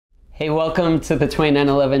Hey, welcome to the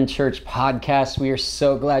 2911 Church podcast. We are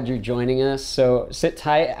so glad you're joining us. So sit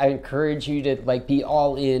tight. I encourage you to be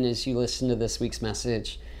all in as you listen to this week's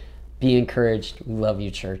message. Be encouraged. We love you,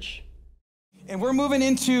 church. And we're moving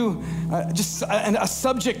into just a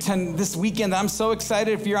subject this weekend that I'm so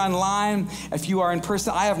excited. If you're online, if you are in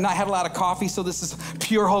person, I have not had a lot of coffee, so this is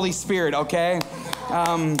pure Holy Spirit, okay?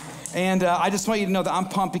 I just want you to know that I'm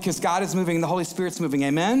pumped because God is moving and the Holy Spirit's moving,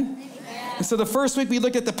 amen? And so the first week we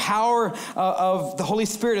looked at the power of the Holy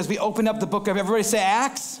Spirit as we opened up the book of, everybody say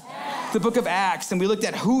Acts? The book of Acts, and we looked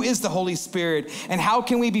at who is the Holy Spirit and how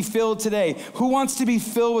can we be filled today. Who wants to be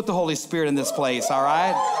filled with the Holy Spirit in this place, all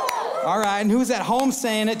right? All right, and who's at home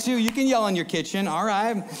saying it too? You can yell in your kitchen, all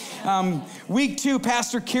right. Week 2,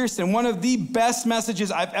 Pastor Kirsten, one of the best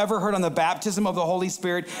messages I've ever heard on the baptism of the Holy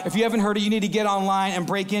Spirit. If you haven't heard it, you need to get online and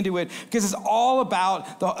break into it because it's all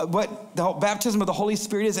about what the baptism of the Holy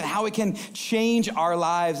Spirit is and how it can change our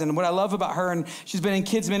lives. And what I love about her, and she's been in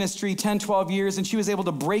kids ministry 10, 12 years, and she was able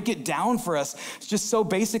to break it down for us just so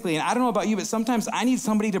basically. And I don't know about you, but sometimes I need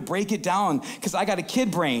somebody to break it down because I got a kid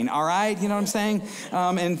brain, all right? You know what I'm saying?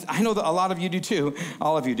 And I know that a lot of you do too.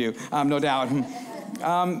 All of you do, no doubt.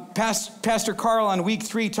 Pastor Carl on week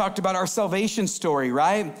 3 talked about our salvation story,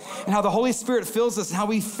 right? And how the Holy Spirit fills us and how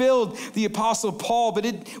we filled the Apostle Paul, but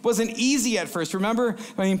it wasn't easy at first. Remember?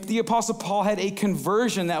 I mean, the Apostle Paul had a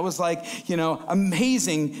conversion that was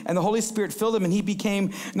amazing, and the Holy Spirit filled him, and he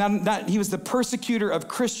became, he was the persecutor of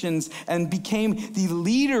Christians and became the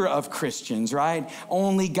leader of Christians, right?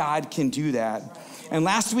 Only God can do that. And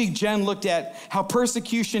last week, Jen looked at how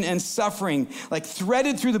persecution and suffering,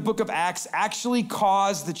 threaded through the book of Acts, actually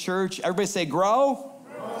caused the church, everybody say grow?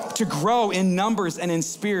 To grow in numbers and in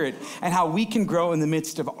spirit, and how we can grow in the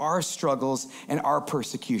midst of our struggles and our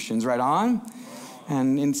persecutions, right on?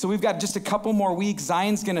 And so we've got just a couple more weeks.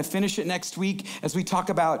 Zion's going to finish it next week as we talk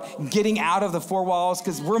about getting out of the four walls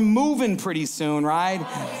because we're moving pretty soon, right?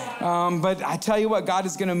 But I tell you what, God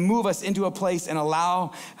is going to move us into a place and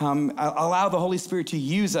allow the Holy Spirit to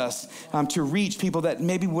use us to reach people that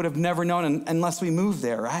maybe would have never known unless we move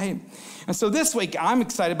there, right? And so this week, I'm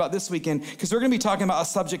excited about this weekend because we're going to be talking about a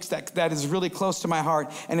subject that is really close to my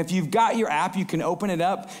heart. And if you've got your app, you can open it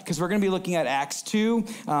up because we're going to be looking at Acts 2.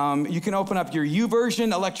 You can open up your YouVersion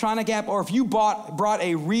electronic app, or if you brought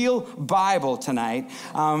a real Bible tonight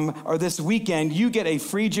or this weekend, you get a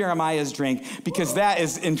free Jeremiah's drink because that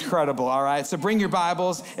is incredible, all right? So bring your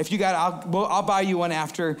Bibles. If you got it, I'll buy you one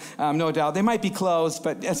after, no doubt. They might be closed,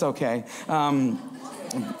 but it's okay.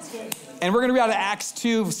 And we're going to read out of Acts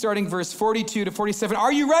 2, starting verse 42 to 47.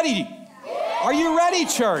 Are you ready? Are you ready,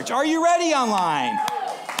 church? Are you ready online?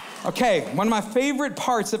 Okay, one of my favorite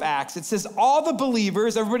parts of Acts, it says, all the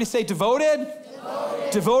believers, everybody say devoted?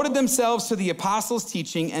 Devoted themselves to the apostles'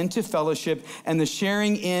 teaching and to fellowship and the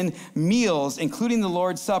sharing in meals, including the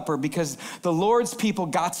Lord's Supper, because the Lord's people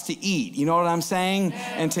got to eat. You know what I'm saying?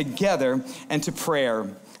 And together and to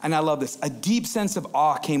prayer. And I love this. A deep sense of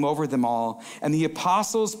awe came over them all, and the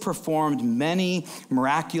apostles performed many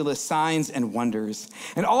miraculous signs and wonders.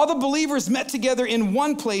 And all the believers met together in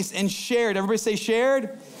one place and shared. Everybody say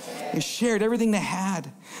shared? They shared everything they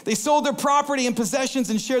had. They sold their property and possessions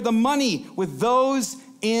and shared the money with those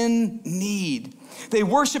in need. They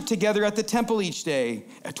worshiped together at the temple each day,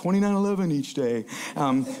 at 2911 each day,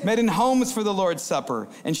 met in homes for the Lord's Supper,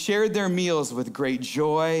 and shared their meals with great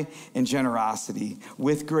joy and generosity.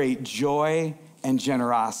 With great joy and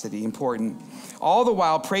generosity, important. All the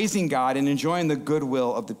while praising God and enjoying the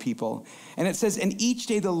goodwill of the people. And it says, and each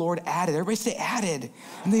day the Lord added, everybody say added,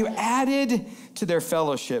 and they added to their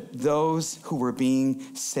fellowship those who were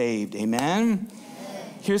being saved. Amen?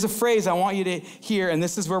 Here's a phrase I want you to hear, and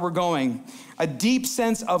this is where we're going. A deep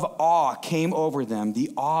sense of awe came over them.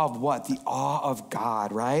 The awe of what? The awe of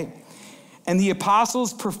God, right? And the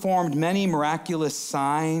apostles performed many miraculous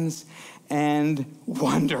signs and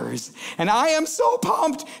wonders. And I am so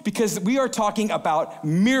pumped because we are talking about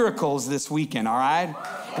miracles this weekend, all right?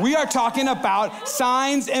 We are talking about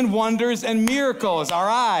signs and wonders and miracles, all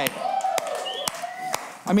right?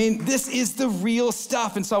 I mean, this is the real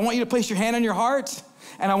stuff. And so I want you to place your hand on your heart.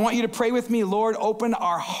 And I want you to pray with me, Lord, open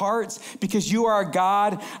our hearts because you are a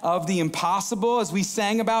God of the impossible. As we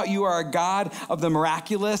sang about, you are a God of the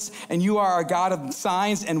miraculous and you are a God of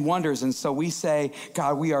signs and wonders. And so we say,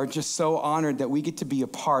 God, we are just so honored that we get to be a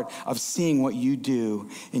part of seeing what you do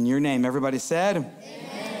in your name. Everybody said?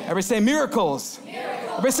 Amen. Everybody say miracles. Miracles.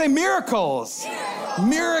 Everybody say miracles. Miracles.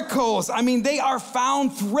 Miracles, I mean, they are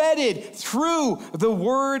found threaded through the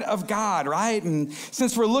Word of God, right? And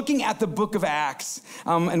since we're looking at the book of Acts,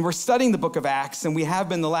 and we're studying the book of Acts, and we have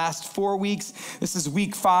been the last 4 weeks, this is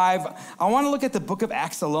week 5, I want to look at the book of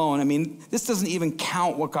Acts alone. I mean, this doesn't even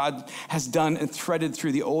count what God has done and threaded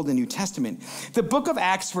through the Old and New Testament. The book of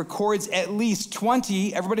Acts records at least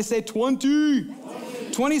 20, everybody say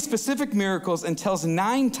 20 specific miracles and tells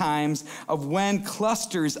 9 times of when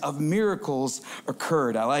clusters of miracles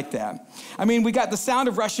occurred. I like that. I mean, we got the sound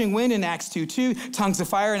of rushing wind in Acts 2:2, tongues of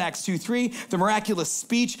fire in Acts 2:3, the miraculous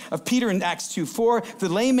speech of Peter in Acts 2:4, the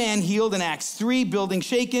lame man healed in Acts 3, building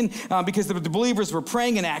shaken because the believers were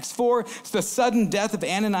praying in Acts 4, the sudden death of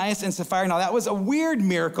Ananias and Sapphira. Now, that was a weird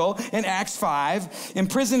miracle in Acts 5.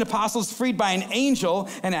 Imprisoned apostles freed by an angel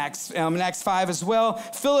in Acts 5 as well.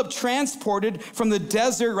 Philip transported from the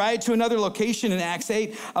desert, right, to another location in Acts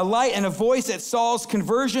 8. A light and a voice at Saul's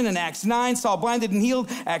conversion in Acts 9. Saul blinded and healed.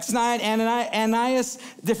 Acts 9, Ananias,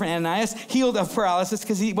 different Ananias, healed of paralysis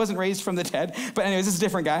because he wasn't raised from the dead. But anyways, this is a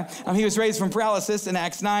different guy. He was raised from paralysis in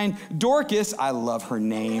Acts 9. Dorcas, I love her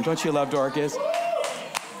name. Don't you love Dorcas?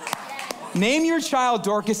 Name your child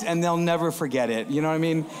Dorcas and they'll never forget it. You know what I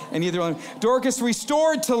mean? And either one. Dorcas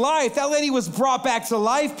restored to life. That lady was brought back to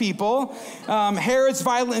life, people. Herod's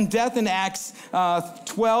violent death in Acts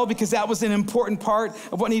 12, because that was an important part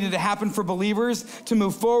of what needed to happen for believers to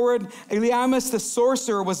move forward. Elymas the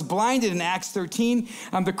sorcerer was blinded in Acts 13.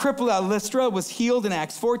 The cripple at Lystra was healed in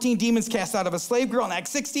Acts 14. Demons cast out of a slave girl in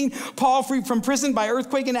Acts 16. Paul freed from prison by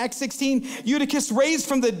earthquake in Acts 16. Eutychus raised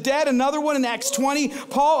from the dead, another one in Acts 20.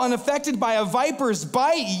 Paul unaffected by a viper's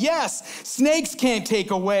bite. Yes, snakes can't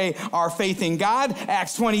take away our faith in God.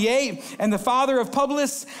 Acts 28. And the father of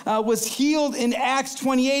Publius was healed in Acts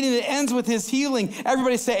 28, and it ends with his healing.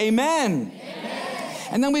 Everybody say amen. Amen.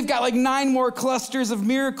 And then we've got like 9 more clusters of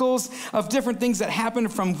miracles of different things that happen,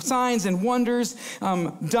 from signs and wonders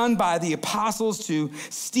done by the apostles to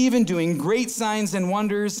Stephen doing great signs and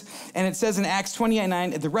wonders. And it says in Acts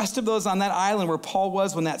 28:9, the rest of those on that island where Paul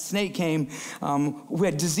was when that snake came, who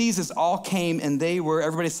had diseases, all came and they were,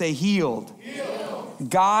 everybody say, healed. Healed.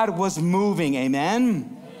 God was moving,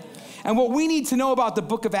 amen? And what we need to know about the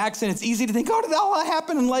book of Acts, and it's easy to think, oh, did that all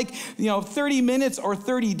happen in 30 minutes or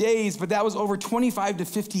 30 days? But that was over 25 to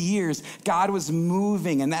 50 years. God was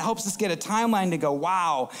moving, and that helps us get a timeline to go,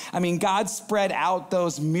 wow. I mean, God spread out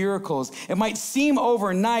those miracles. It might seem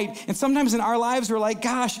overnight, and sometimes in our lives we're like,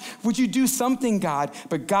 gosh, would you do something, God?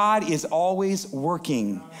 But God is always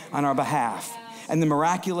working on our behalf, and the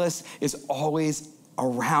miraculous is always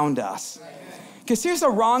around us. Because here's a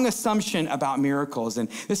wrong assumption about miracles, and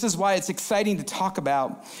this is why it's exciting to talk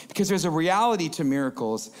about, because there's a reality to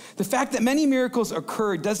miracles. The fact that many miracles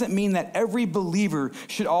occur doesn't mean that every believer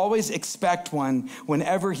should always expect one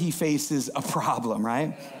whenever he faces a problem,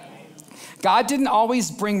 right? God didn't always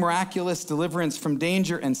bring miraculous deliverance from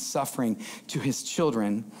danger and suffering to his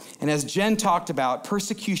children. And as Jen talked about,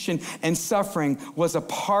 persecution and suffering was a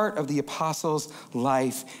part of the apostles'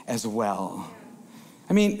 life as well.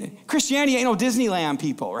 I mean, Christianity ain't no Disneyland,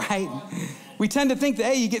 people, right? We tend to think that,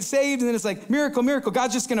 hey, you get saved and then it's like, miracle, miracle.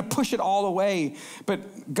 God's just going to push it all away.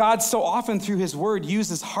 But God so often through his word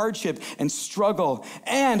uses hardship and struggle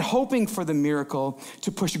and hoping for the miracle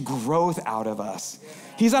to push growth out of us.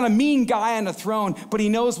 He's not a mean guy on a throne, but he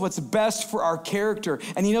knows what's best for our character.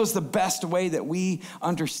 And he knows the best way that we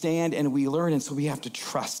understand and we learn. And so we have to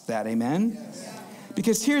trust that, amen? Yes.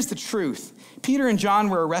 Because here's the truth. Peter and John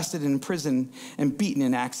were arrested in prison and beaten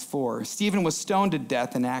in Acts 4. Stephen was stoned to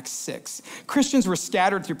death in Acts 6. Christians were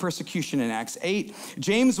scattered through persecution in Acts 8.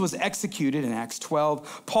 James was executed in Acts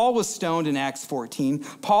 12. Paul was stoned in Acts 14.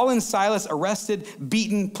 Paul and Silas arrested,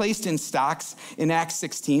 beaten, placed in stocks in Acts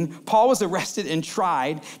 16. Paul was arrested and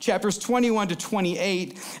tried, chapters 21 to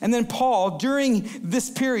 28. And then Paul, during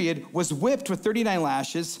this period, was whipped with 39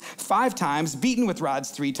 lashes 5 times, beaten with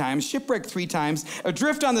rods 3 times, shipwrecked 3 times,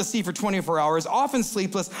 adrift on the sea for 24 hours, often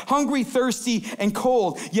sleepless, hungry, thirsty, and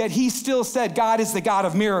cold. Yet he still said, God is the God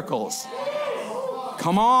of miracles.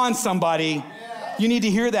 Come on, somebody. You need to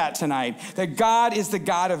hear that tonight, that God is the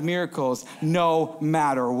God of miracles no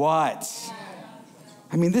matter what.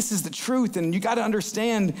 I mean, this is the truth, and you got to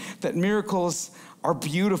understand that miracles are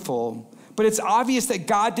beautiful. But it's obvious that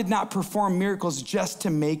God did not perform miracles just to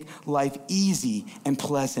make life easy and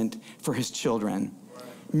pleasant for his children.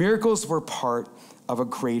 Miracles were part of a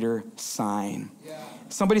greater sign. Yeah.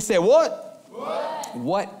 Somebody say, what?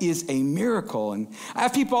 What is a miracle? And I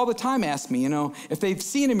have people all the time ask me, if they've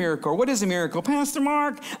seen a miracle, or what is a miracle? Pastor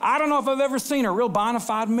Mark, I don't know if I've ever seen a real bona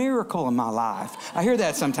fide miracle in my life. I hear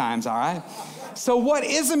that sometimes, all right? So what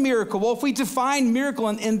is a miracle? Well, if we define miracle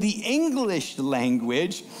in the English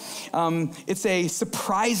language, it's a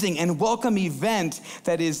surprising and welcome event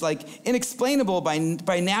that is like inexplainable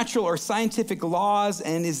by natural or scientific laws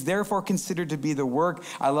and is therefore considered to be the work,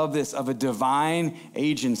 I love this, of a divine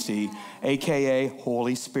agency, AKA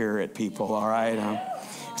Holy Spirit, people, all right?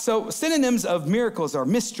 So synonyms of miracles are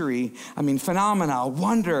mystery, phenomena,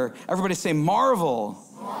 wonder. Everybody say marvel.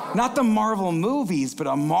 Not the Marvel movies, but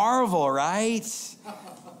a marvel, right?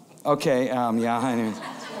 Okay, yeah, anyways.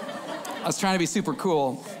 I was trying to be super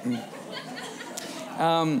cool.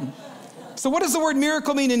 So what does the word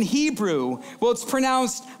miracle mean in Hebrew? Well, it's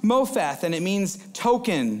pronounced mopheth, and it means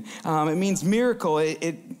token. It means miracle.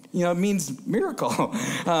 It means miracle.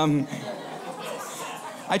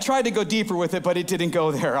 I tried to go deeper with it, but it didn't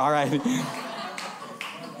go there, all right?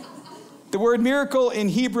 The word miracle in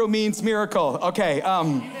Hebrew means miracle. Okay,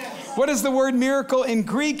 what does the word miracle in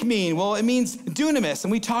Greek mean? Well, it means dunamis,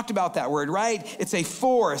 and we talked about that word, right? It's a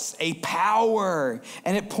force, a power,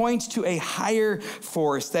 and it points to a higher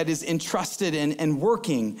force that is entrusted and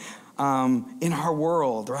working in our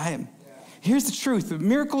world, right? Here's the truth. The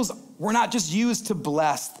miracles were not just used to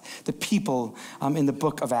bless the people in the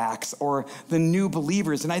book of Acts or the new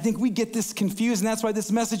believers. And I think we get this confused, and that's why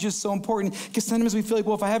this message is so important, because sometimes we feel like,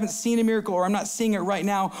 well, if I haven't seen a miracle or I'm not seeing it right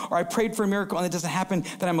now, or I prayed for a miracle and it doesn't happen,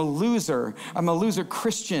 then I'm a loser. I'm a loser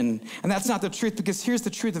Christian. And that's not the truth, because here's the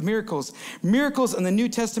truth of miracles. Miracles in the New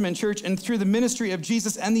Testament church and through the ministry of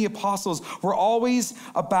Jesus and the apostles were always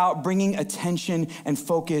about bringing attention and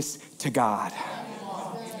focus to God.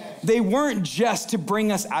 They weren't just to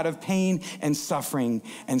bring us out of pain and suffering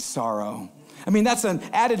and sorrow. That's an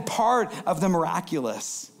added part of the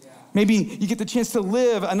miraculous. Maybe you get the chance to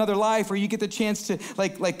live another life, or you get the chance to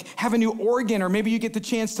like have a new organ, or maybe you get the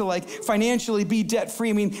chance to financially be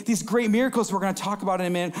debt-free. These great miracles we're going to talk about in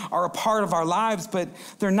a minute are a part of our lives, but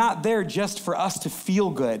they're not there just for us to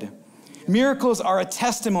feel good. Miracles are a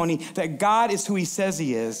testimony that God is who he says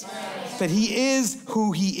he is, that he is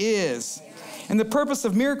who he is. And the purpose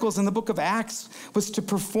of miracles in the book of Acts was to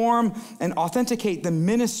perform and authenticate the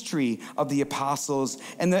ministry of the apostles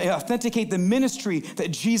and authenticate the ministry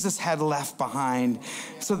that Jesus had left behind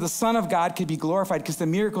so the Son of God could be glorified, because the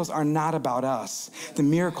miracles are not about us. The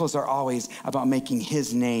miracles are always about making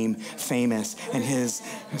his name famous and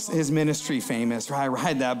his ministry famous, right?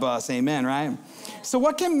 Ride that bus, amen, right? So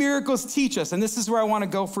what can miracles teach us? And this is where I want to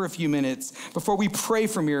go for a few minutes before we pray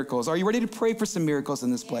for miracles. Are you ready to pray for some miracles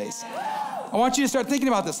in this place? I want you to start thinking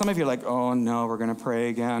about this. Some of you are like, oh no, we're going to pray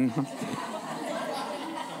again.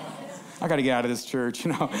 I got to get out of this church,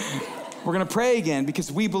 We're going to pray again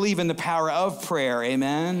because we believe in the power of prayer,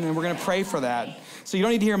 amen? And we're going to pray for that. So you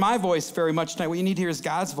don't need to hear my voice very much tonight. What you need to hear is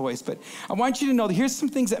God's voice. But I want you to know that here's some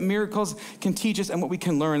things that miracles can teach us and what we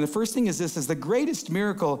can learn. The first thing is this, is the greatest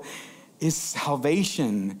miracle is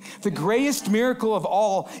salvation. The greatest miracle of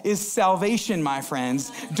all is salvation, my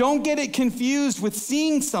friends. Don't get it confused with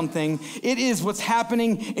seeing something. It is what's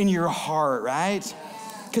happening in your heart, right?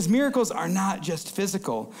 Because miracles are not just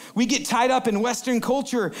physical. We get tied up in Western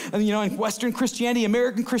culture, in Western Christianity,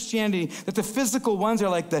 American Christianity, that the physical ones are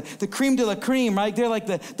like the creme de la creme, right? They're like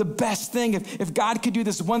the best thing. If God could do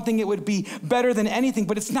this one thing, it would be better than anything,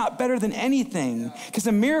 but it's not better than anything, because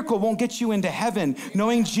a miracle won't get you into heaven.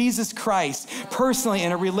 Knowing Jesus Christ personally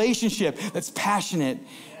in a relationship that's passionate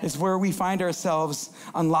is where we find ourselves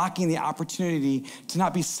unlocking the opportunity to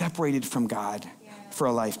not be separated from God for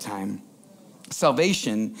a lifetime.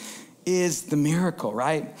 Salvation is the miracle,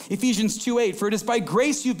 right? Ephesians 2:8, for it is by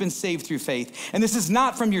grace you've been saved through faith. And this is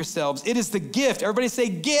not from yourselves. It is the gift. Everybody say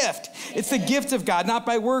gift. It's the gift of God, not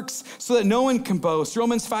by works, so that no one can boast.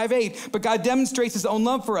 Romans 5:8, but God demonstrates his own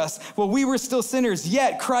love for us. While we were still sinners,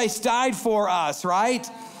 yet Christ died for us, right?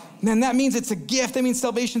 And that means it's a gift. That means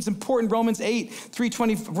salvation's important. Romans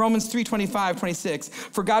 3:25, 26.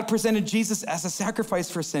 For God presented Jesus as a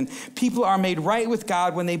sacrifice for sin. People are made right with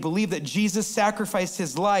God when they believe that Jesus sacrificed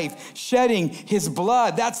his life, shedding his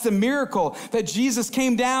blood. That's the miracle, that Jesus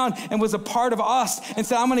came down and was a part of us and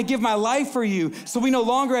said, I'm going to give my life for you. So we no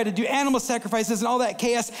longer had to do animal sacrifices and all that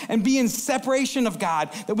chaos and be in separation of God,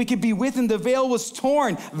 that we could be with him. The veil was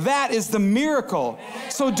torn. That is the miracle.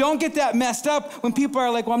 So don't get that messed up when people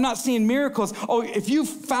are like, well, I'm not seeing miracles. Oh, if you've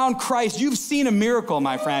found Christ, you've seen a miracle,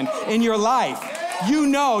 my friend, in your life. You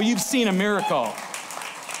know you've seen a miracle.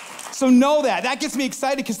 So know that. That gets me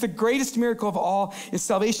excited, because the greatest miracle of all is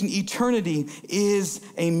salvation. Eternity is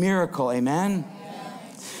a miracle. Amen?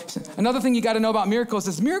 Another thing you got to know about miracles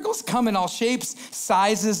is miracles come in all shapes,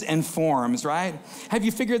 sizes, and forms, right? Have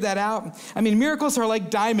you figured that out? I mean, miracles are like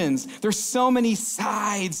diamonds. There's so many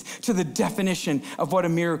sides to the definition of what a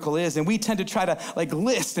miracle is. And we tend to try to like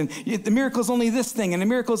list, and the miracle is only this thing, and the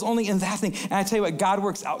miracle is only in that thing. And I tell you what, God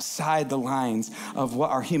works outside the lines of what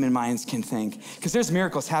our human minds can think. Because there's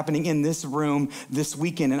miracles happening in this room this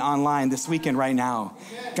weekend and online this weekend right now.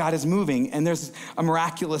 God is moving, and there's a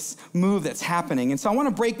miraculous move that's happening. And so I want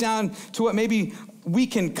to break down to what maybe we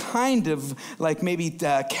can kind of like maybe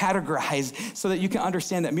categorize so that you can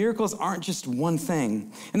understand that miracles aren't just one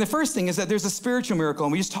thing. And the first thing is that there's a spiritual miracle,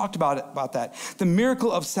 and we just talked about that. The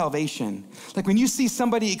miracle of salvation. Like when you see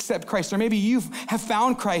somebody accept Christ, or maybe you have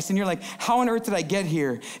found Christ and you're like, how on earth did I get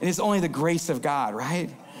here? And it's only the grace of God, right?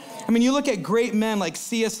 I mean, you look at great men like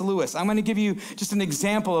C.S. Lewis. I'm going to give you just an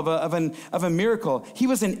example of a miracle. He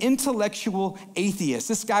was an intellectual atheist.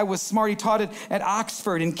 This guy was smart. He taught at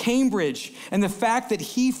Oxford and Cambridge. And the fact that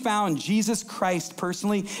he found Jesus Christ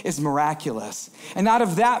personally is miraculous. And out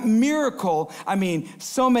of that miracle, I mean,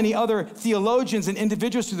 so many other theologians and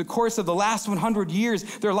individuals through the course of the last 100 years,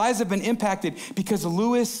 their lives have been impacted because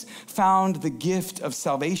Lewis found the gift of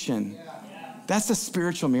salvation. That's a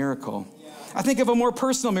spiritual miracle. I think of a more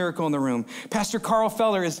personal miracle in the room. Pastor Carl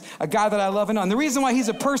Feller is a guy that I love and know. And the reason why he's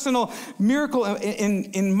a personal miracle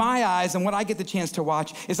in my eyes and what I get the chance to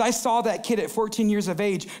watch is I saw that kid at 14 years of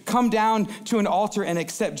age come down to an altar and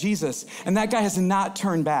accept Jesus. And that guy has not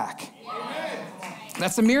turned back.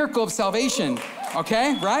 That's a miracle of salvation,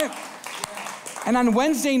 okay, right? And on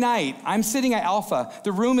Wednesday night, I'm sitting at Alpha.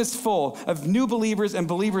 The room is full of new believers and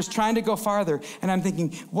believers trying to go farther. And I'm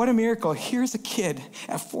thinking, what a miracle. Here's a kid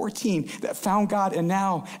at 14 that found God, and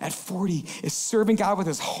now at 40 is serving God with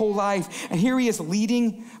his whole life. And here he is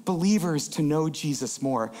leading believers to know Jesus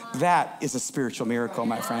more. That is a spiritual miracle,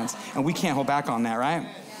 my friends. And we can't hold back on that, right?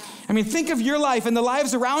 I mean, think of your life and the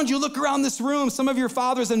lives around you. Look around this room. Some of your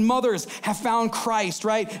fathers and mothers have found Christ,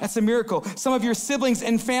 right? That's a miracle. Some of your siblings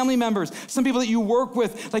and family members, some people that you work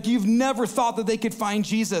with, like you've never thought that they could find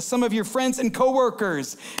Jesus. Some of your friends and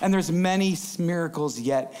coworkers. And there's many miracles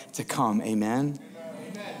yet to come. Amen.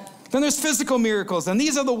 Then there's physical miracles, and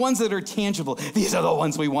these are the ones that are tangible. These are the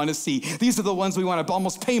ones we want to see. These are the ones we want to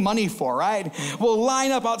almost pay money for, right? We'll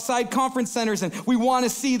line up outside conference centers, and we want to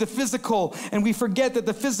see the physical, and we forget that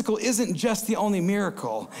the physical isn't just the only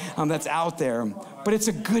miracle that's out there, but it's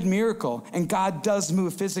a good miracle, and God does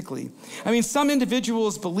move physically. I mean, some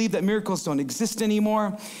individuals believe that miracles don't exist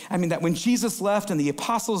anymore. I mean, that when Jesus left and the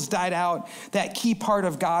apostles died out, that key part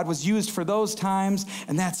of God was used for those times,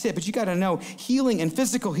 and that's it. But you got to know, healing and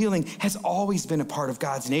physical healing has always been a part of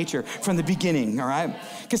God's nature from the beginning, all right?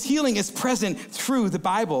 Because healing is present through the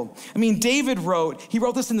Bible. I mean, David wrote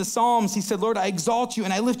this in the Psalms. He said, Lord, I exalt you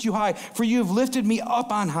and I lift you high, for you have lifted me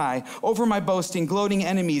up on high over my boasting, gloating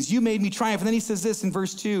enemies. You made me triumph. And then he says this in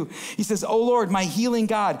verse 2. He says, oh Lord, my healing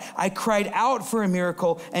God, I cried out for a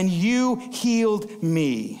miracle and you healed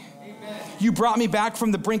me. You brought me back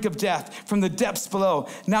from the brink of death, from the depths below.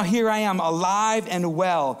 Now here I am, alive and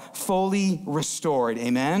well, fully restored.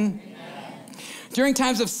 Amen? During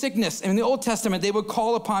times of sickness, in the Old Testament, they would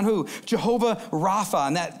call upon who? Jehovah Rapha.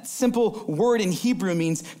 And that simple word in Hebrew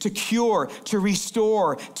means to cure, to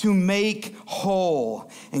restore, to make whole.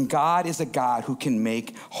 And God is a God who can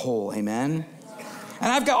make whole. Amen?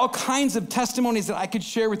 And I've got all kinds of testimonies that I could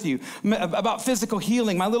share with you about physical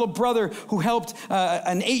healing. My little brother who helped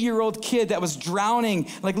an 8-year-old kid that was drowning,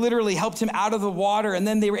 like literally helped him out of the water. And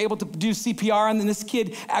then they were able to do CPR and then this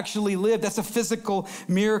kid actually lived. That's a physical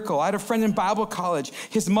miracle. I had a friend in Bible college.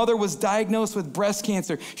 His mother was diagnosed with breast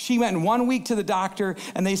cancer. She went 1 week to the doctor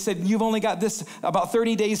and they said, you've only got this about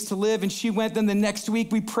 30 days to live. And she went, then the next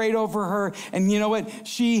week we prayed over her. And you know what?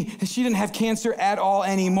 She didn't have cancer at all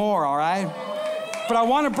anymore, all right? But I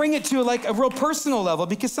want to bring it to like a real personal level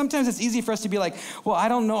because sometimes it's easy for us to be like, well, I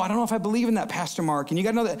don't know if I believe in that, Pastor Mark. And you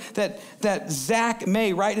got to know that Zach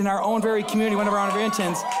May, right in our own very community, one of our own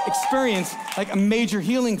interns, experienced like a major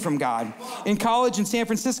healing from God. In college in San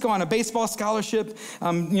Francisco on a baseball scholarship,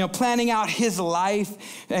 planning out his life.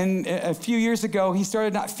 And a few years ago, he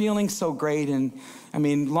started not feeling so great. And I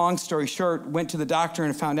mean, long story short, went to the doctor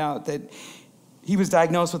and found out that he was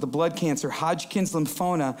diagnosed with a blood cancer, Hodgkin's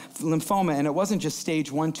lymphoma, and it wasn't just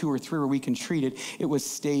stage 1, 2, or 3 where we can treat it. It was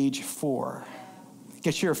stage 4.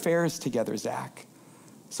 Get your affairs together, Zach.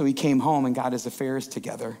 So he came home and got his affairs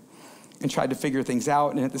together and tried to figure things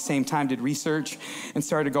out, and at the same time did research and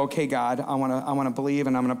started to go, okay, God, I want to believe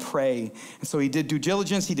and I'm going to pray. And so he did due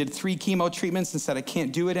diligence. He did 3 chemo treatments and said, I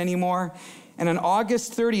can't do it anymore. And on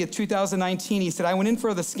August 30th, 2019, he said, I went in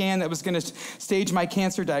for the scan that was going to stage my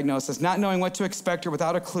cancer diagnosis, not knowing what to expect or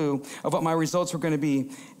without a clue of what my results were going to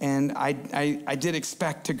be. And I did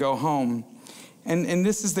expect to go home. And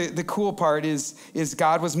this is the cool part is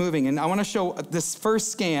God was moving. And I want to show this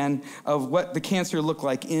first scan of what the cancer looked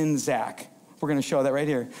like in Zach. We're going to show that right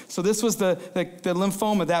here. So this was the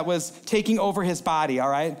lymphoma that was taking over his body, all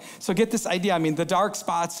right? So get this idea. I mean, the dark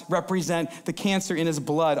spots represent the cancer in his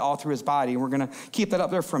blood all through his body. We're going to keep that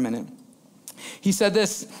up there for a minute. He said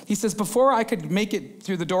this. He says, before I could make it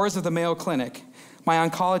through the doors of the Mayo Clinic, my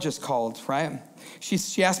oncologist called, right?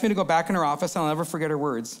 She asked me to go back in her office. I'll never forget her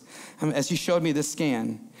words. As she showed me this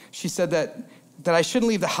scan, she said that I shouldn't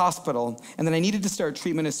leave the hospital and that I needed to start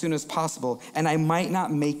treatment as soon as possible, and I might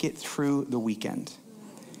not make it through the weekend.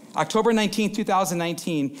 October 19,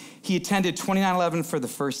 2019, he attended 2911 for the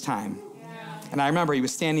first time. And I remember he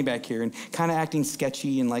was standing back here and kind of acting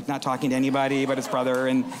sketchy and like not talking to anybody but his brother.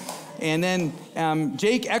 And then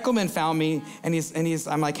Jake Eckelman found me, and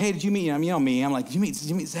I'm like, hey, did you meet him? You know me. I'm like, did you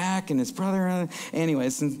meet Zach and his brother?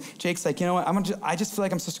 Anyways, and Jake's like, you know what? I just feel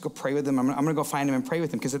like I'm supposed to go pray with him. I'm gonna go find him and pray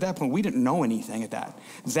with him, because at that point we didn't know anything at that.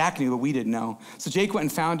 Zach knew, but we didn't know. So Jake went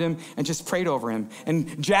and found him and just prayed over him.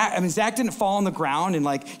 And Zach didn't fall on the ground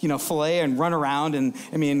and fillet and run around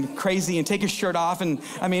and crazy and take his shirt off. And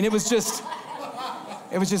it was just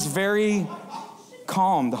very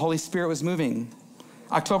calm. The Holy Spirit was moving.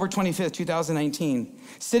 October 25th, 2019,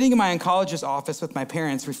 sitting in my oncologist's office with my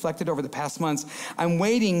parents, reflected over the past months. I'm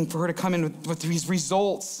waiting for her to come in with these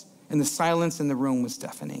results, and the silence in the room was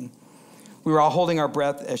deafening. We were all holding our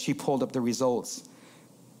breath as she pulled up the results.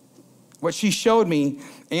 What she showed me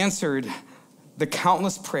answered the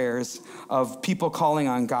countless prayers of people calling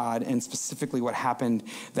on God, and specifically what happened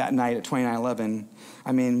that night at 2911.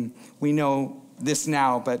 We know this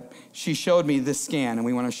now, but she showed me this scan, and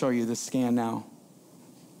we want to show you this scan now.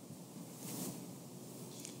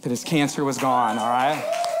 That his cancer was gone, all right?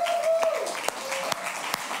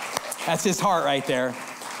 That's his heart right there.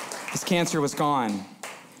 His cancer was gone,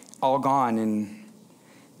 all gone, and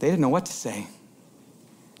they didn't know what to say.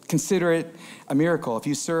 Consider it a miracle. If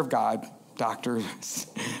you serve God, doctors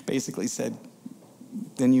basically said,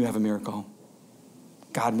 then you have a miracle.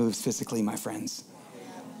 God moves physically, my friends.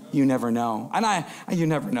 You never know. And you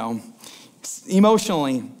never know.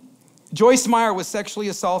 Emotionally, Joyce Meyer was sexually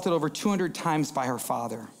assaulted over 200 times by her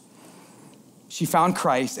father. She found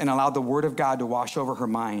Christ and allowed the Word of God to wash over her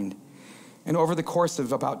mind. And over the course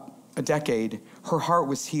of about a decade, her heart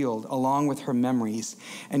was healed along with her memories.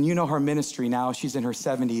 And you know her ministry now, she's in her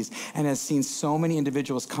 70s and has seen so many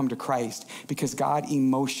individuals come to Christ because God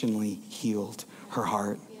emotionally healed her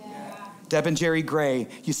heart. Deb and Jerry Gray,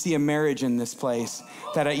 you see a marriage in this place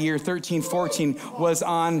that at year 13, 14 was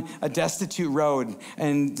on a destitute road,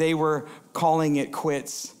 and they were calling it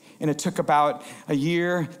quits. And it took about a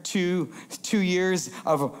year, 2 years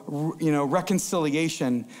of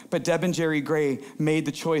reconciliation. But Deb and Jerry Gray made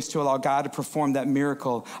the choice to allow God to perform that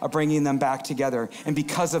miracle of bringing them back together. And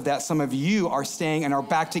because of that, some of you are staying and are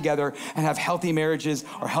back together and have healthy marriages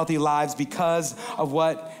or healthy lives because of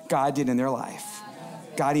what God did in their life.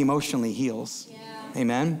 God emotionally heals.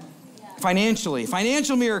 Amen. Financially,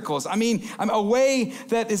 financial miracles. A way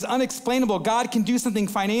that is unexplainable. God can do something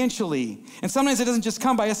financially. And sometimes it doesn't just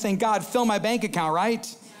come by us saying, God, fill my bank account, right?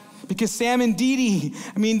 Because Sam and Dee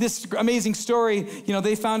Dee, this amazing story,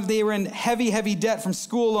 they found they were in heavy debt from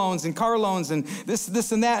school loans and car loans and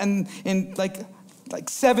this and that, and like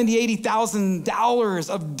 $70,000, $80,000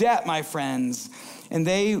 of debt, my friends. And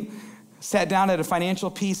they sat down at a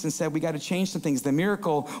financial peace and said, we got to change some things. The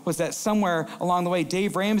miracle was that somewhere along the way,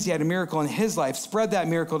 Dave Ramsey had a miracle in his life, spread that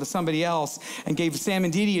miracle to somebody else, and gave Sam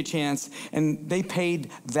and Dee Dee a chance, and they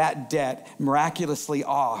paid that debt miraculously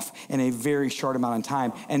off in a very short amount of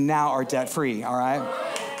time, and now are debt-free, all right?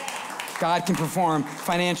 God can perform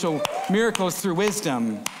financial miracles through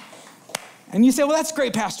wisdom. And you say, well, that's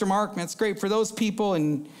great, Pastor Mark. That's great for those people,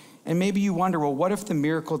 and maybe you wonder, well, what if the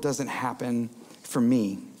miracle doesn't happen for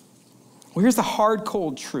me? Well, here's the hard,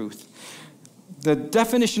 cold truth. The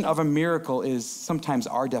definition of a miracle is sometimes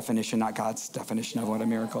our definition, not God's definition of what a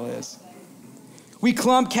miracle is. We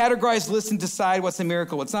clump, categorize, listen, decide what's a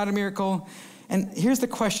miracle, what's not a miracle. And here's the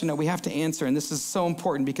question that we have to answer, and this is so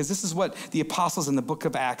important because this is what the apostles in the book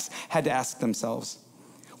of Acts had to ask themselves.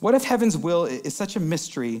 What if heaven's will is such a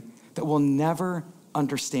mystery that we'll never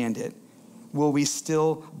understand it? Will we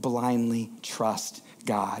still blindly trust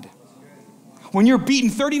God? When you're beaten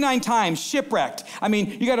 39 times, shipwrecked,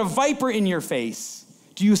 you got a viper in your face,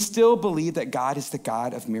 do you still believe that God is the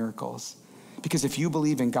God of miracles? Because if you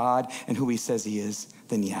believe in God and who he says he is,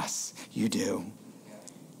 then yes, you do.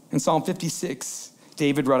 In Psalm 56,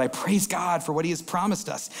 David wrote, I praise God for what he has promised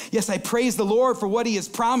us. Yes, I praise the Lord for what he has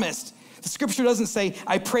promised. The scripture doesn't say,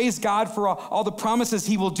 I praise God for all the promises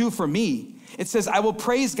he will do for me. It says, I will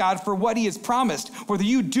praise God for what he has promised. Whether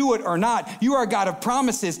you do it or not, you are a God of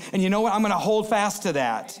promises. And you know what? I'm going to hold fast to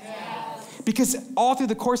that. Yes. Because all through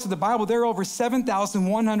the course of the Bible, there are over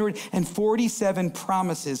 7,147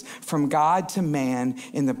 promises from God to man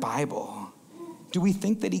in the Bible. Do we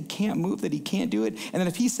think that he can't move, that he can't do it? And that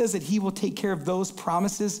if he says that he will take care of those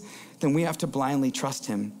promises, then we have to blindly trust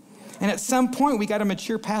him. And at some point, we got to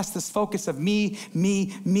mature past this focus of me,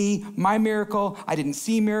 my miracle. I didn't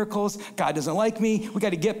see miracles. God doesn't like me. We got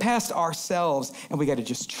to get past ourselves, and we got to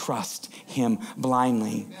just trust him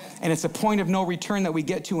blindly. And it's a point of no return that we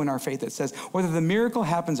get to in our faith that says, whether the miracle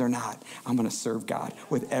happens or not, I'm going to serve God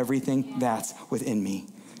with everything that's within me.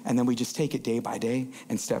 And then we just take it day by day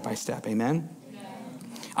and step by step. Amen?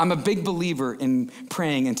 I'm a big believer in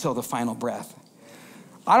praying until the final breath.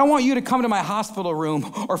 I don't want you to come to my hospital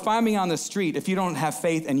room or find me on the street if you don't have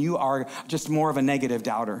faith and you are just more of a negative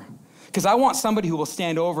doubter. Because I want somebody who will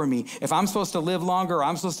stand over me if I'm supposed to live longer or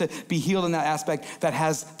I'm supposed to be healed in that aspect that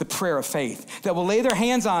has the prayer of faith, that will lay their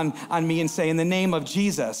hands on me and say, in the name of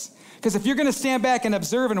Jesus. Because if you're going to stand back and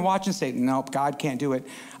observe and watch and say, nope, God can't do it,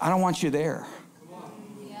 I don't want you there.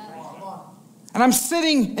 And I'm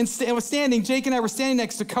sitting and standing, Jake and I were standing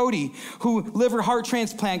next to Cody, who liver heart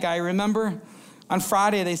transplant guy, remember? On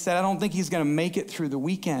Friday, they said, I don't think he's going to make it through the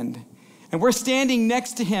weekend. And we're standing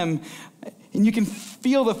next to him, and you can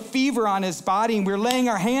feel the fever on his body, and we're laying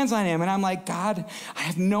our hands on him. And I'm like, God, I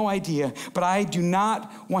have no idea, but I do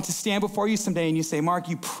not want to stand before you someday and you say, Mark,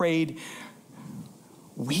 you prayed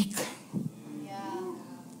weak.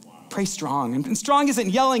 Pray strong. And strong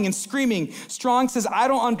isn't yelling and screaming. Strong says, I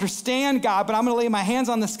don't understand, God, but I'm going to lay my hands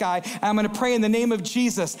on this guy, and I'm going to pray in the name of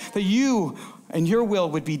Jesus that you and your will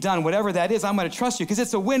would be done. Whatever that is, I'm going to trust you, because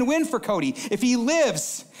it's a win-win for Cody. If he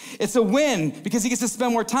lives, it's a win because he gets to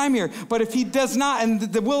spend more time here. But if he does not, and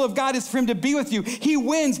the will of God is for him to be with you, he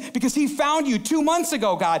wins because he found you 2 months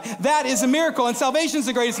ago, God. That is a miracle, and salvation is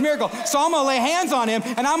the greatest miracle. So I'm going to lay hands on him,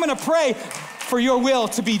 and I'm going to pray for your will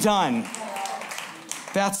to be done.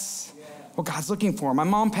 That's what God's looking for. My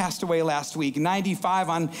mom passed away last week,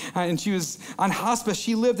 95, and she was on hospice.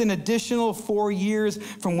 She lived an additional 4 years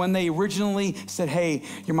from when they originally said, hey,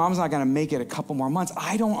 your mom's not going to make it a couple more months.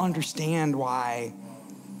 I don't understand why,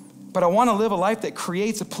 but I want to live a life that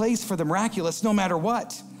creates a place for the miraculous no matter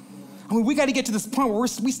what. I mean, we got to get to this point where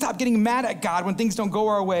we stop getting mad at God when things don't go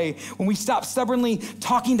our way, when we stop stubbornly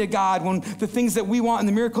talking to God, when the things that we want and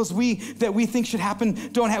the miracles that we think should happen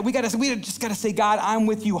don't happen. We just got to say, God, I'm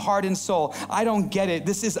with you heart and soul. I don't get it.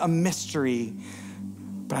 This is a mystery,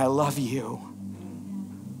 but I love you.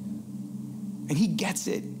 And he gets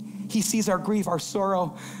it. He sees our grief, our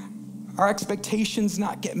sorrow, our expectations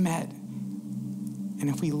not get met. And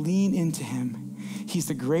if we lean into him, he's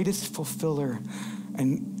the greatest fulfiller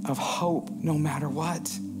and of hope no matter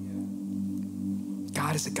what.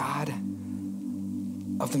 God is a God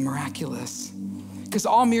of the miraculous, because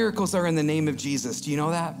all miracles are in the name of Jesus. Do you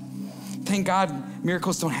know that? Thank God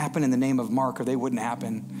miracles don't happen in the name of Mark, or they wouldn't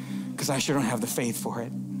happen, because I sure don't have the faith for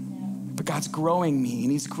it. But God's growing me,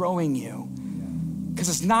 and he's growing you, because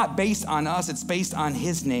it's not based on us, it's based on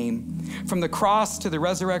his name. From the cross to the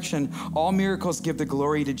resurrection, all miracles give the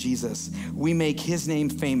glory to Jesus. We make his name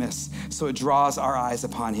famous, so it draws our eyes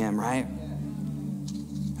upon him, right?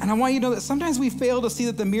 And I want you to know that sometimes we fail to see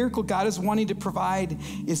that the miracle God is wanting to provide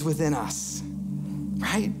is within us,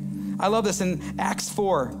 right? I love this in Acts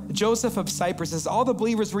 4. Joseph of Cyprus says, all the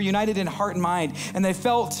believers were united in heart and mind, and they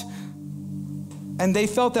felt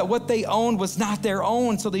that what they owned was not their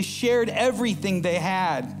own, so they shared everything they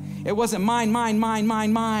had. It wasn't mine.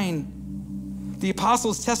 The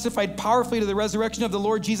apostles testified powerfully to the resurrection of the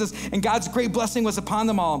Lord Jesus, and God's great blessing was upon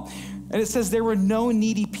them all. And it says there were no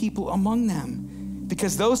needy people among them,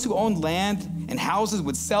 because those who owned land and houses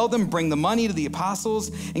would sell them, bring the money to the apostles,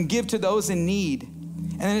 and give to those in need.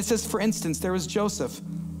 And then it says, for instance, there was Joseph,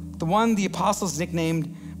 the one the apostles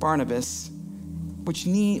nicknamed Barnabas, which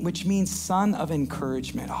means son of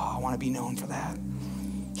encouragement. Oh, I want to be known for that.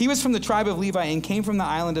 He was from the tribe of Levi and came from the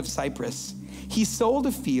island of Cyprus. He sold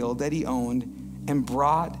a field that he owned and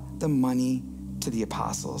brought the money to the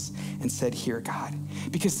apostles and said, here, God.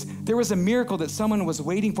 Because there was a miracle that someone was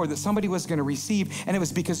waiting for, that somebody was going to receive, and it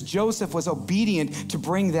was because Joseph was obedient to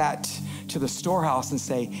bring that to the storehouse and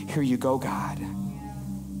say, here you go, God.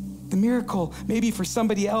 The miracle, maybe for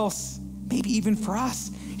somebody else, maybe even for us,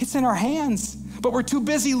 it's in our hands, but we're too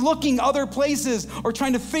busy looking other places or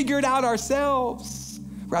trying to figure it out ourselves,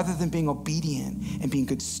 rather than being obedient and being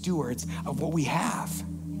good stewards of what we have.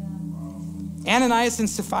 Ananias and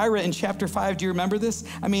Sapphira in chapter 5, do you remember this?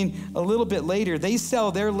 I mean, a little bit later, they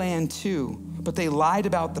sell their land too, but they lied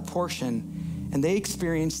about the portion, and they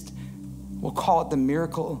experienced, we'll call it the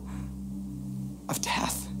miracle of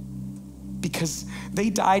death, because they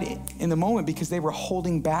died in the moment because they were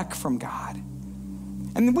holding back from God.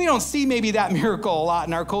 And we don't see maybe that miracle a lot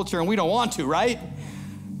in our culture, and we don't want to, right?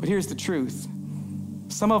 But here's the truth.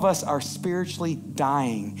 Some of us are spiritually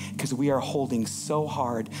dying because we are holding so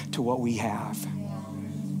hard to what we have.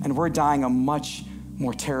 And we're dying a much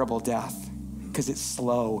more terrible death because it's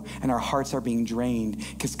slow and our hearts are being drained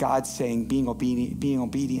because God's saying being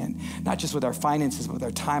obedient, not just with our finances, but with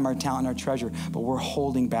our time, our talent, our treasure, but we're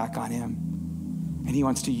holding back on him. And he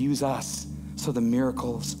wants to use us so the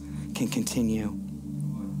miracles can continue.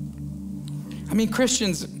 I mean,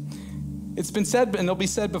 Christians, it's been said, and it'll be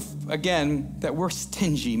said again, that we're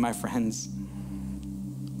stingy, my friends.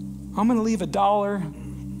 I'm going to leave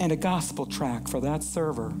 $1 and a gospel tract for that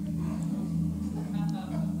server.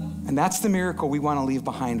 And that's the miracle we want to leave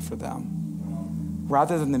behind for them,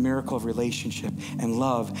 rather than the miracle of relationship and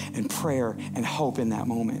love and prayer and hope in that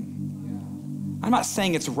moment. I'm not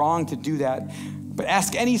saying it's wrong to do that, but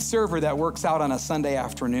ask any server that works out on a Sunday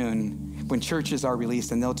afternoon when churches are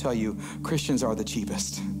released, and they'll tell you Christians are the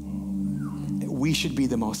cheapest. We should be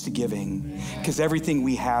the most giving because everything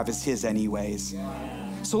we have is his anyways.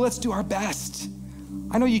 So let's do our best.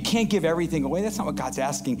 I know you can't give everything away. That's not what God's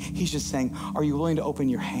asking. He's just saying, are you willing to open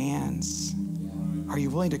your hands? Are you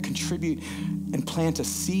willing to contribute and plant a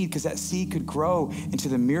seed? Because that seed could grow into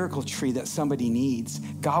the miracle tree that somebody needs.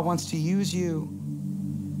 God wants to use you.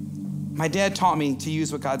 My dad taught me to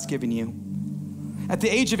use what God's given you. At the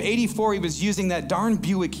age of 84, he was using that darn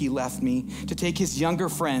Buick he left me to take his younger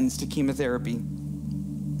friends to chemotherapy.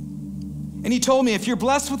 And he told me, if you're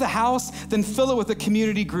blessed with a house, then fill it with a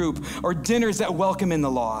community group or dinners that welcome in the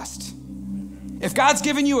lost. If God's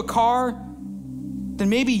given you a car, then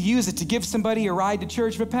maybe use it to give somebody a ride to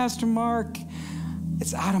church. But Pastor Mark,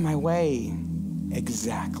 it's out of my way.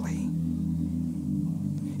 Exactly.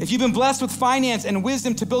 If you've been blessed with finance and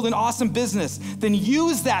wisdom to build an awesome business, then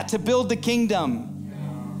use that to build the kingdom.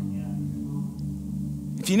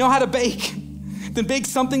 If you know how to bake, then bake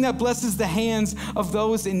something that blesses the hands of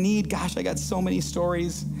those in need. Gosh, I got so many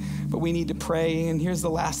stories, but we need to pray. And here's the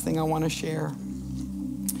last thing I want to share.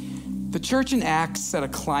 The church in Acts set a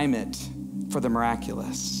climate for the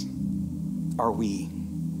miraculous. Are we?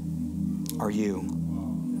 Are you?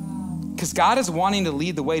 Because God is wanting to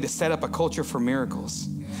lead the way to set up a culture for miracles.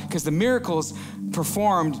 Because the miracles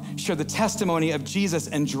performed show the testimony of Jesus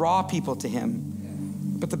and draw people to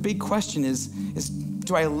him. But the big question is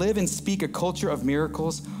do I live and speak a culture of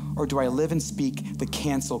miracles, or do I live and speak the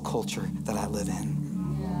cancel culture that I live in?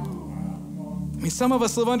 I mean, some of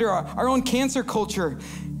us live under our own cancer culture.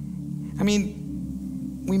 I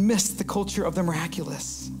mean, we miss the culture of the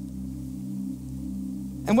miraculous.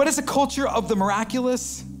 And what is a culture of the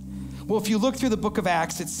miraculous? Well, if you look through the book of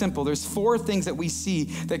Acts, it's simple. There's 4 things that we see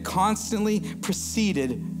that constantly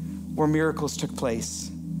preceded where miracles took place.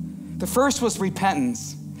 The first was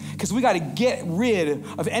repentance, because we got to get rid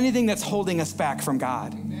of anything that's holding us back from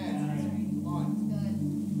God.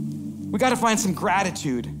 We got to find some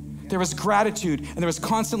gratitude. There was gratitude, and there was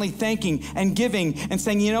constantly thanking and giving and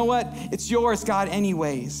saying, you know what? It's yours, God,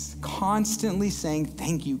 anyways. Constantly saying,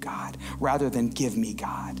 thank you, God, rather than give me,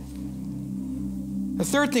 God. The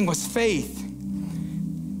third thing was faith.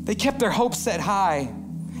 They kept their hopes set high.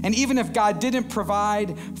 And even if God didn't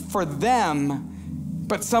provide for them,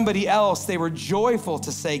 but somebody else, they were joyful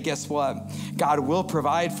to say, guess what? God will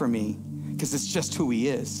provide for me because it's just who he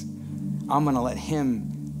is. I'm going to let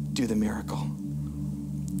him do the miracle.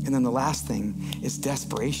 And then the last thing is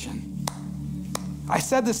desperation. I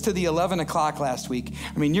said this to the 11 o'clock last week.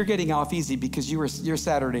 I mean, you're getting off easy because you're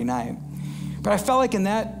Saturday night. But I felt like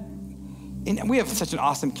we have such an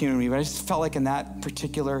awesome community, but I just felt like in that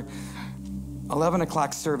particular 11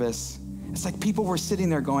 o'clock service, it's like people were sitting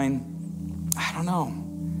there going, I don't know.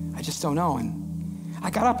 I just don't know. And I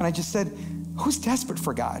got up and I just said, who's desperate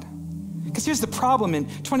for God? Because here's the problem in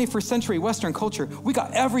 21st century Western culture. We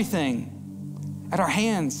got everything at our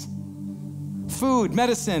hands. Food,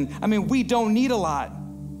 medicine. I mean, we don't need a lot.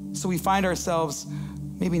 So we find ourselves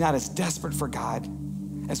maybe not as desperate for God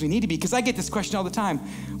as we need to be. Because I get this question all the time.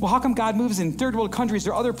 Well, how come God moves in third world countries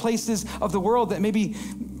or other places of the world that maybe,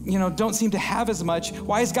 don't seem to have as much?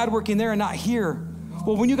 Why is God working there and not here?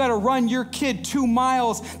 Well, when you got to run your kid 2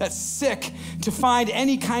 miles that's sick to find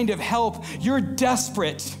any kind of help, you're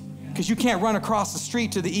desperate because you can't run across the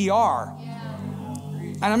street to the ER.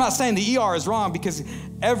 And I'm not saying the ER is wrong, because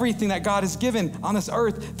everything that God has given on this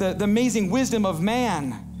earth, the amazing wisdom of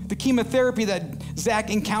man, The chemotherapy that Zach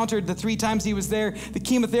encountered the 3 times he was there, the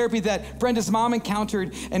chemotherapy that Brenda's mom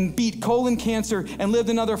encountered and beat colon cancer and lived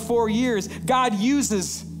another 4 years, God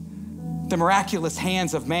uses the miraculous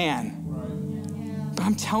hands of man. But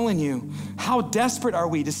I'm telling you, how desperate are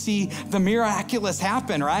we to see the miraculous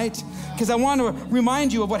happen, right? Because I want to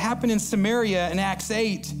remind you of what happened in Samaria in Acts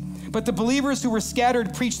 8. But the believers who were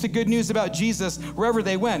scattered preached the good news about Jesus wherever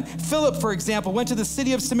they went. Philip, for example, went to the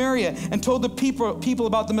city of Samaria and told the people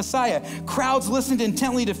about the Messiah. Crowds listened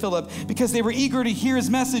intently to Philip because they were eager to hear his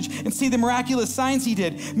message and see the miraculous signs he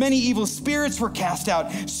did. Many evil spirits were cast out,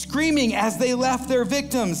 screaming as they left their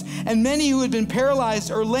victims. And many who had been paralyzed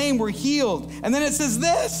or lame were healed. And then it says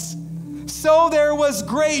this, so there was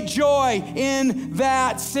great joy in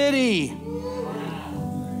that city.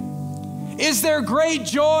 Is there great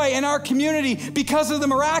joy in our community because of the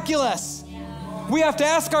miraculous? We have to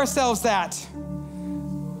ask ourselves that,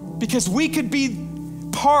 because we could be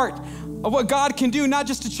part of what God can do, not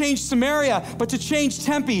just to change Samaria, but to change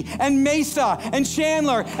Tempe and Mesa and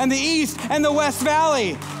Chandler and the East and the West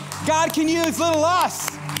Valley. God can use little us.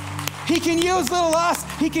 He can use little us.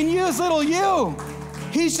 He can use little you.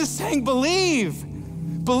 He's just saying, believe.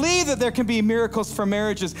 Believe that there can be miracles for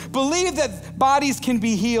marriages. Believe that bodies can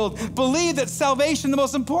be healed. Believe that salvation, the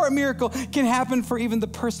most important miracle, can happen for even the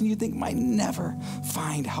person you think might never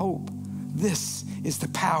find hope. This is the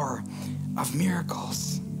power of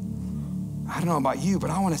miracles. I don't know about you,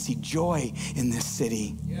 but I want to see joy in this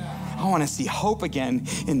city. I want to see hope again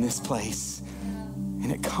in this place.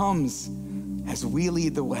 And it comes as we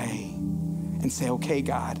lead the way and say, okay,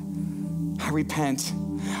 God, I repent.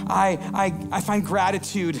 I find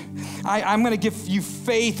gratitude. I'm going to give you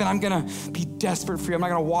faith, and I'm going to be desperate for you. I'm not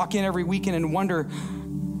going to walk in every weekend and wonder,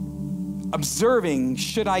 observing,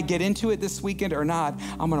 should I get into it this weekend or not?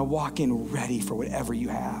 I'm going to walk in ready for whatever you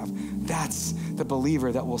have. That's the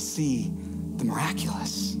believer that will see the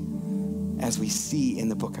miraculous as we see in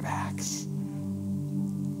the book of Acts.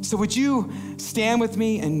 So would you stand with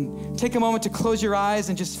me and take a moment to close your eyes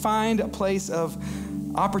and just find a place of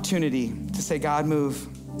opportunity to say, God, move.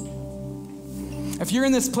 If you're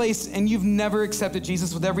in this place and you've never accepted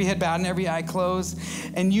Jesus, with every head bowed and every eye closed,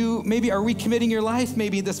 and you maybe are recommitting your life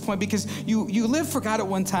maybe at this point because you lived for God at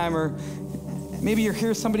one time, or maybe you're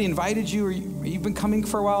here, somebody invited you, or you've been coming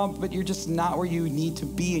for a while, but you're just not where you need to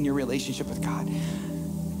be in your relationship with God.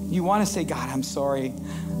 You want to say, God, I'm sorry.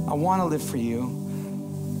 I want to live for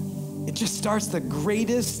you. It just starts the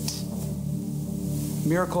greatest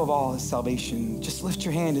miracle of all is salvation. Just lift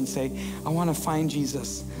your hand and say, I want to find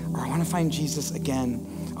Jesus, or I want to find Jesus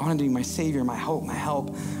again. I want to be my Savior, my hope, my help,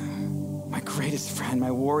 my greatest friend, my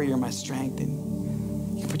warrior, my strength.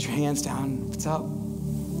 And you can put your hands down if it's up.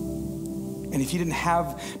 And if you didn't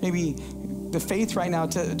have maybe the faith right now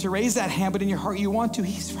to raise that hand, but in your heart you want to,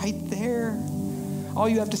 he's right there. All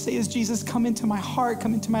you have to say is, Jesus, come into my heart,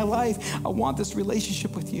 come into my life. I want this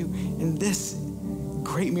relationship with you. And this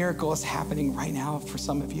great miracle is happening right now for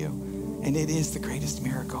some of you, and it is the greatest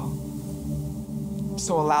miracle.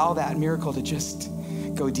 So allow that miracle to just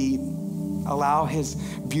go deep. Allow his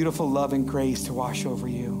beautiful love and grace to wash over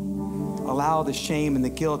you. Allow the shame and the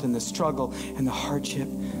guilt and the struggle and the hardship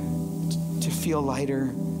to feel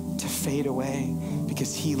lighter, to fade away,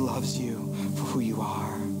 because he loves you for who you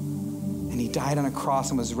are. And he died on a cross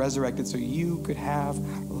and was resurrected so you could have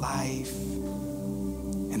life,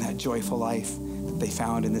 and that joyful life they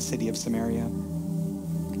found in the city of Samaria.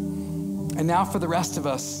 And now for the rest of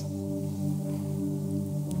us,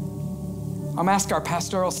 I'm asking our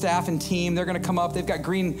pastoral staff and team, they're going to come up. They've got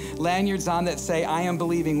green lanyards on that say, I am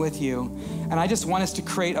believing with you. And I just want us to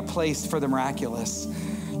create a place for the miraculous.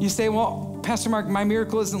 You say, well, Pastor Mark, my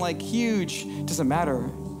miracle isn't like huge. It doesn't matter.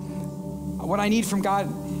 What I need from God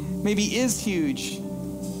maybe is huge.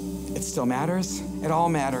 It still matters. It all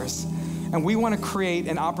matters. And we want to create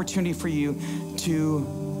an opportunity for you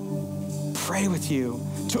to pray with you,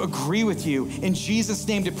 to agree with you in Jesus'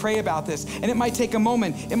 name, to pray about this. And it might take a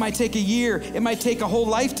moment, it might take a year, it might take a whole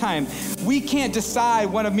lifetime. We can't decide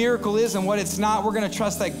what a miracle is and what it's not. We're going to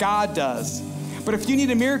trust that God does. But if you need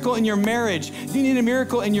a miracle in your marriage, you need a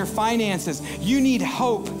miracle in your finances, you need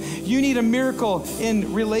hope, you need a miracle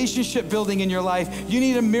in relationship building in your life, you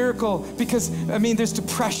need a miracle because, there's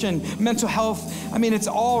depression, mental health, it's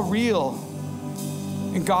all real.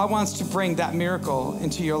 And God wants to bring that miracle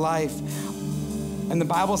into your life. And the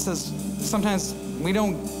Bible says sometimes we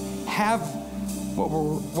don't have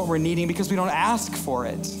what we're needing because we don't ask for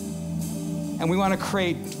it. And we want to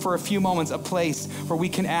create for a few moments a place where we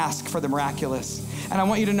can ask for the miraculous. And I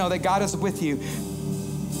want you to know that God is with you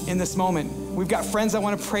in this moment. We've got friends that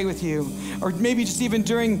want to pray with you, or maybe just even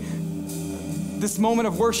during this moment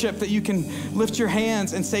of worship that you can lift your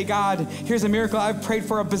hands and say, God, here's a miracle I've prayed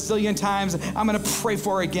for a bazillion times. I'm going to pray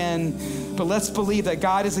for again. But let's believe that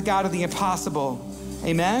God is a God of the impossible.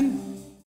 Amen?